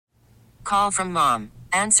Call from mom.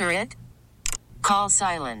 Answer it. Call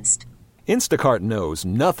silenced. Instacart knows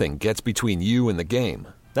nothing gets between you and the game.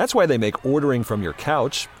 That's why they make ordering from your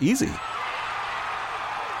couch easy.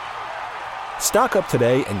 Stock up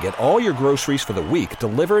today and get all your groceries for the week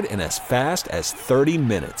delivered in as fast as 30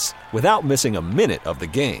 minutes without missing a minute of the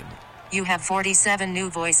game. You have 47 new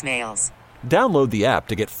voicemails. Download the app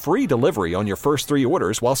to get free delivery on your first 3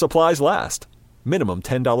 orders while supplies last. Minimum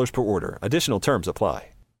 $10 per order. Additional terms apply.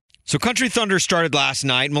 So Country Thunder started last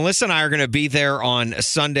night. Melissa and I are going to be there on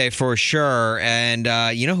Sunday for sure. And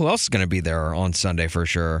you know who else is going to be there on Sunday for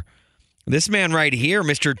sure? This man right here,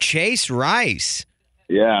 Mr. Chase Rice.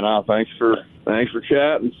 Yeah, no, thanks for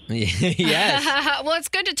chatting. Yes. Well, it's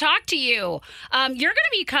good to talk to you. You're going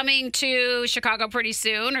to be coming to Chicago pretty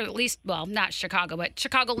soon, or at least, well, not Chicago, but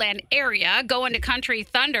Chicagoland area, going to Country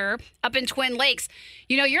Thunder up in Twin Lakes.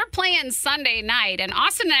 You know, you're playing Sunday night, and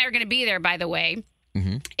Austin and I are going to be there, by the way.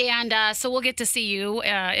 Mm-hmm. And so we'll get to see you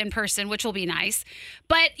in person, which will be nice.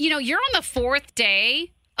 But, you know, you're on the 4th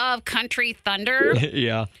day of Country Thunder.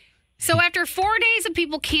 Yeah. So after 4 days of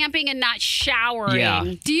people camping and not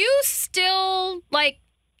showering, do you still, like,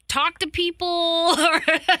 talk to people?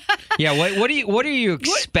 Yeah, what are you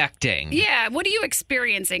expecting? What are you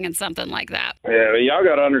experiencing in something like that? Yeah, y'all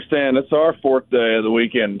got to understand, it's our 4th day of the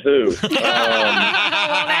weekend, too.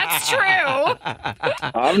 Well, that's true.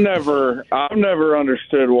 I've never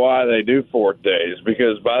understood why they do 4th days,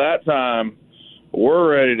 because by that time,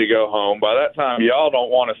 we're ready to go home. By that time, y'all don't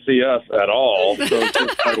want to see us at all. So it's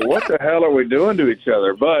just like, what the hell are we doing to each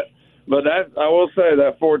other? But that, I will say,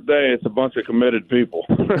 that 4th day, it's a bunch of committed people.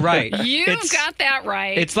 Right. You've got that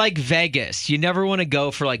right. It's like Vegas. You never want to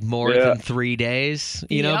go for like more than 3 days,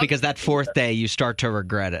 you know, because that 4th day you start to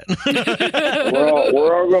regret it.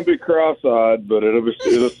 we're all going to be cross-eyed, but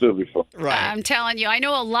it'll still be fun. Right. I'm telling you, I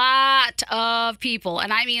know a lot of people,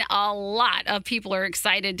 and I mean a lot of people are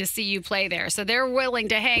excited to see you play there. So they're willing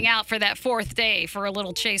to hang out for that 4th day for a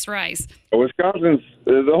little Chase Rice. Wisconsin's,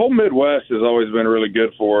 the whole Midwest has always been really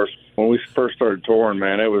good for us. When we first started touring,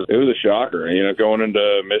 man, it was a shocker. You know, going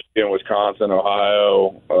into Michigan, Wisconsin,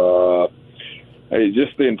 Ohio,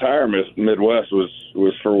 just the entire Midwest was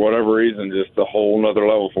for whatever reason just a whole nother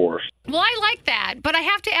level for us. Well, I like that, but I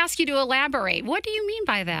have to ask you to elaborate. What do you mean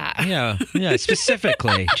by that? Yeah,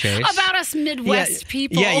 specifically, Chase. About us Midwest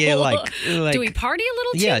people. Yeah, like do we party a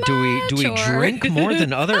little too much? Yeah, do we drink more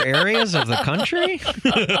than other areas of the country?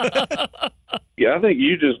 Yeah, I think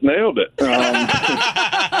you just nailed it.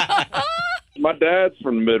 My dad's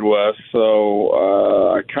from the Midwest, so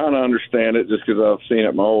I kind of understand it just because I've seen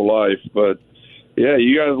it my whole life. But, yeah,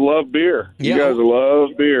 you guys love beer. You guys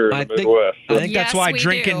love beer in the Midwest. I think that's why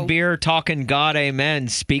drinking beer, talking God, amen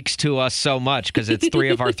speaks to us so much, because it's 3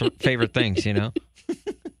 of our favorite things, you know?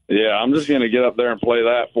 Yeah, I'm just going to get up there and play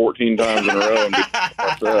that 14 times in a row.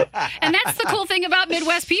 And that's the cool thing about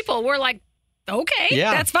Midwest people. We're like, okay,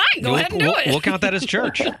 that's fine. Go ahead and do it. We'll count that as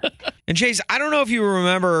church. And Chase, I don't know if you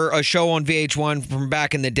remember a show on VH1 from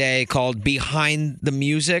back in the day called Behind the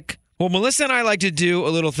Music. Well, Melissa and I like to do a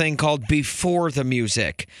little thing called Before the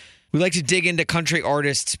Music. We like to dig into country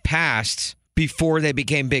artists' past before they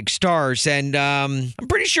became big stars. And I'm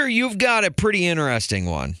pretty sure you've got a pretty interesting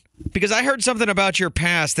one, because I heard something about your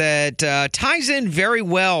past that ties in very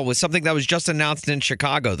well with something that was just announced in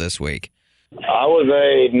Chicago this week. I was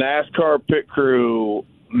a NASCAR pit crew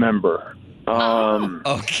member.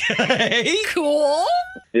 Okay. Cool.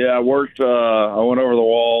 Yeah, I went over the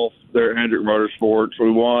wall there at Hendrick Motorsports.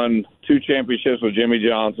 We won 2 championships with Jimmy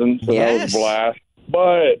Johnson, so that was a blast.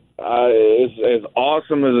 But as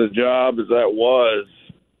awesome as a job as that was,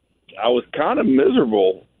 I was kind of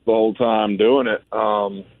miserable the whole time doing it.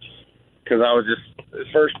 Because I was just, the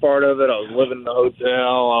first part of it, I was living in a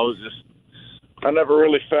hotel. I never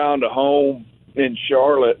really found a home in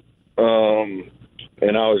Charlotte, and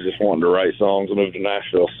I was just wanting to write songs and move to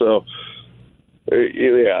Nashville. So,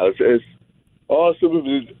 yeah, it's awesome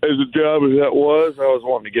as a job as that was. I was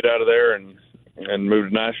wanting to get out of there and move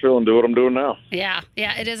to Nashville and do what I'm doing now. Yeah,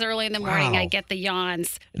 it is early in the morning. Wow. I get the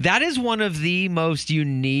yawns. That is one of the most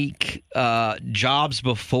unique jobs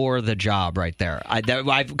before the job right there.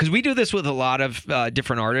 Because we do this with a lot of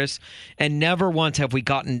different artists, and never once have we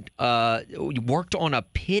worked on a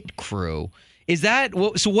pit crew. Is that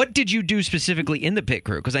so? What did you do specifically in the pit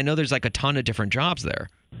crew? Because I know there's like a ton of different jobs there.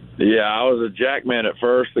 Yeah, I was a jackman at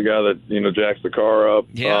first, the guy that jacks the car up.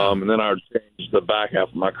 Yeah. And then I changed the back half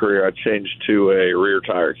of my career. I changed to a rear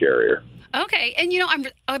tire carrier. Okay, and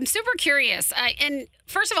I'm super curious. And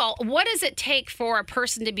first of all, what does it take for a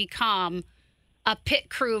person to become a pit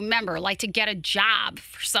crew member, like to get a job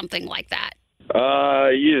for something like that?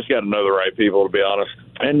 You just got to know the right people, to be honest.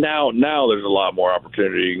 And now there's a lot more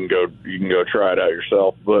opportunity. You can go try it out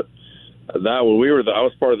yourself. But I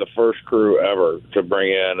was part of the first crew ever to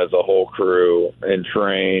bring in as a whole crew and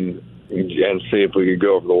train and see if we could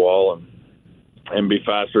go over the wall and be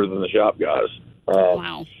faster than the shop guys.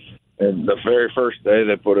 Wow. And the very first day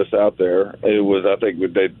they put us out there, I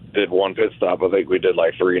think they did one pit stop. I think we did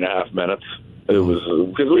like 3.5 minutes. It was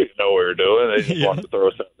because we didn't know what we were doing. They just wanted to throw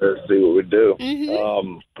us out there to see what we'd do.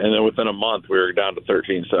 Mm-hmm. And then within a month, we were down to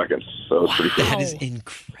 13 seconds. So it's pretty cool. That is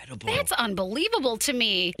incredible. That's unbelievable to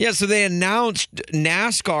me. Yeah, so they announced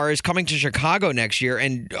NASCAR is coming to Chicago next year,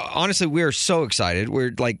 and honestly, we're so excited.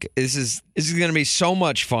 We're like, this is going to be so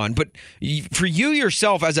much fun. But for you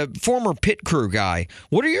yourself, as a former pit crew guy,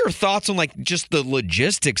 what are your thoughts on like just the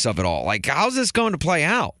logistics of it all? Like, how's this going to play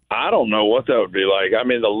out? I don't know what that would be like. I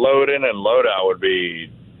mean, the load in and load out would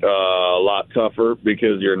be a lot tougher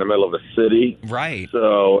because you're in the middle of a city. Right.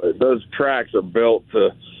 So those tracks are built to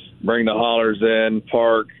bring the haulers in,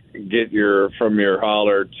 park, get from your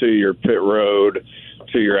hauler to your pit road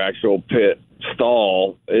to your actual pit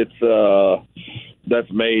stall.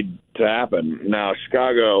 That's made to happen. Now,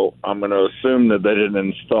 Chicago, I'm going to assume that they didn't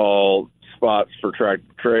install spots for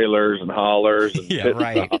trailers and haulers. And yeah,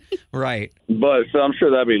 right, right. But so I'm sure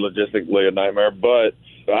that'd be logistically a nightmare. But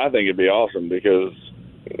I think it'd be awesome because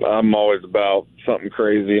I'm always about something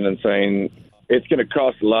crazy and insane. It's going to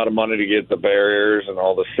cost a lot of money to get the barriers and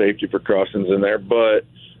all the safety precautions in there, but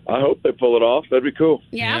I hope they pull it off. That'd be cool.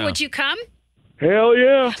 Yeah. Would you come? Hell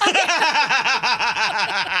yeah.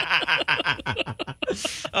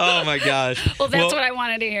 Oh my gosh. Well, that's what I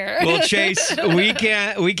wanted to hear. Well, Chase, we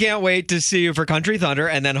can't wait to see you for Country Thunder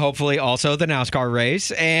and then hopefully also the NASCAR race.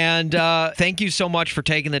 And thank you so much for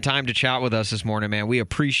taking the time to chat with us this morning, man. We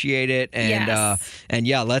appreciate it. And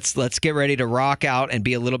yes. Let's get ready to rock out and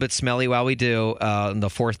be a little bit smelly while we do on the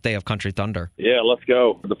 4th day of Country Thunder. Yeah, let's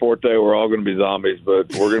go. The 4th day, we're all going to be zombies,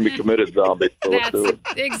 but we're going to be committed zombies. So let's do it.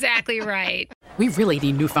 Exactly right. We really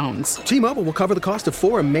need new phones. T-Mobile will cover the cost of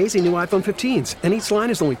 4 amazing new iPhone 15s, and each line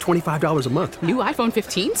is only $25 a month. New iPhone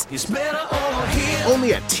 15s? It's better over here.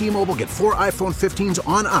 Only at T-Mobile, get 4 iPhone 15s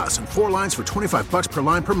on us and 4 lines for $25 per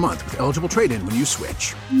line per month with eligible trade-in when you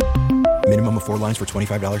switch. Minimum of 4 lines for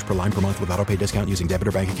 $25 per line per month with autopay discount using debit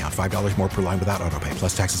or bank account. $5 more per line without autopay,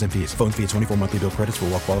 plus taxes and fees. Phone fee at 24 monthly bill credits for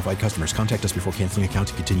well-qualified customers. Contact us before canceling account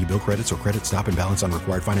to continue bill credits or credit stop and balance on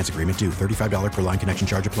required finance agreement due. $35 per line connection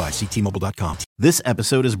charge applies. See T-Mobile.com. This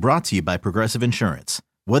episode is brought to you by Progressive Insurance.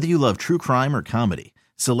 Whether you love true crime or comedy,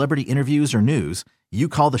 celebrity interviews or news, you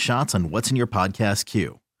call the shots on what's in your podcast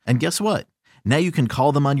queue. And guess what? Now you can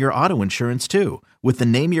call them on your auto insurance too with the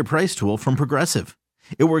Name Your Price tool from Progressive.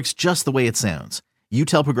 It works just the way it sounds. You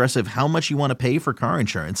tell Progressive how much you want to pay for car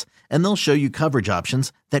insurance, and they'll show you coverage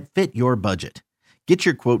options that fit your budget. Get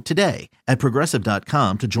your quote today at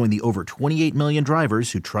Progressive.com to join the over 28 million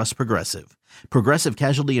drivers who trust Progressive. Progressive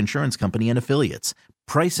Casualty Insurance Company and Affiliates.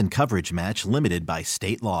 Price and coverage match limited by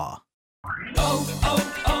state law.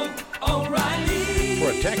 O'Reilly.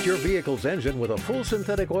 Protect your vehicle's engine with a full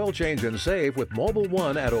synthetic oil change and save with Mobile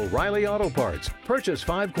One at O'Reilly Auto Parts. Purchase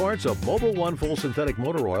 5 quarts of Mobile One full synthetic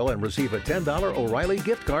motor oil and receive a $10 O'Reilly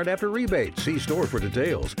gift card after rebate. See store for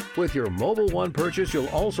details. With your Mobile One purchase, you'll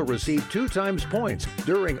also receive 2 times points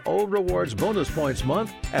during O Rewards Bonus Points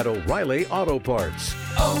Month at O'Reilly Auto Parts.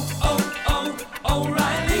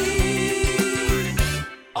 O'Reilly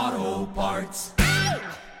Auto Parts.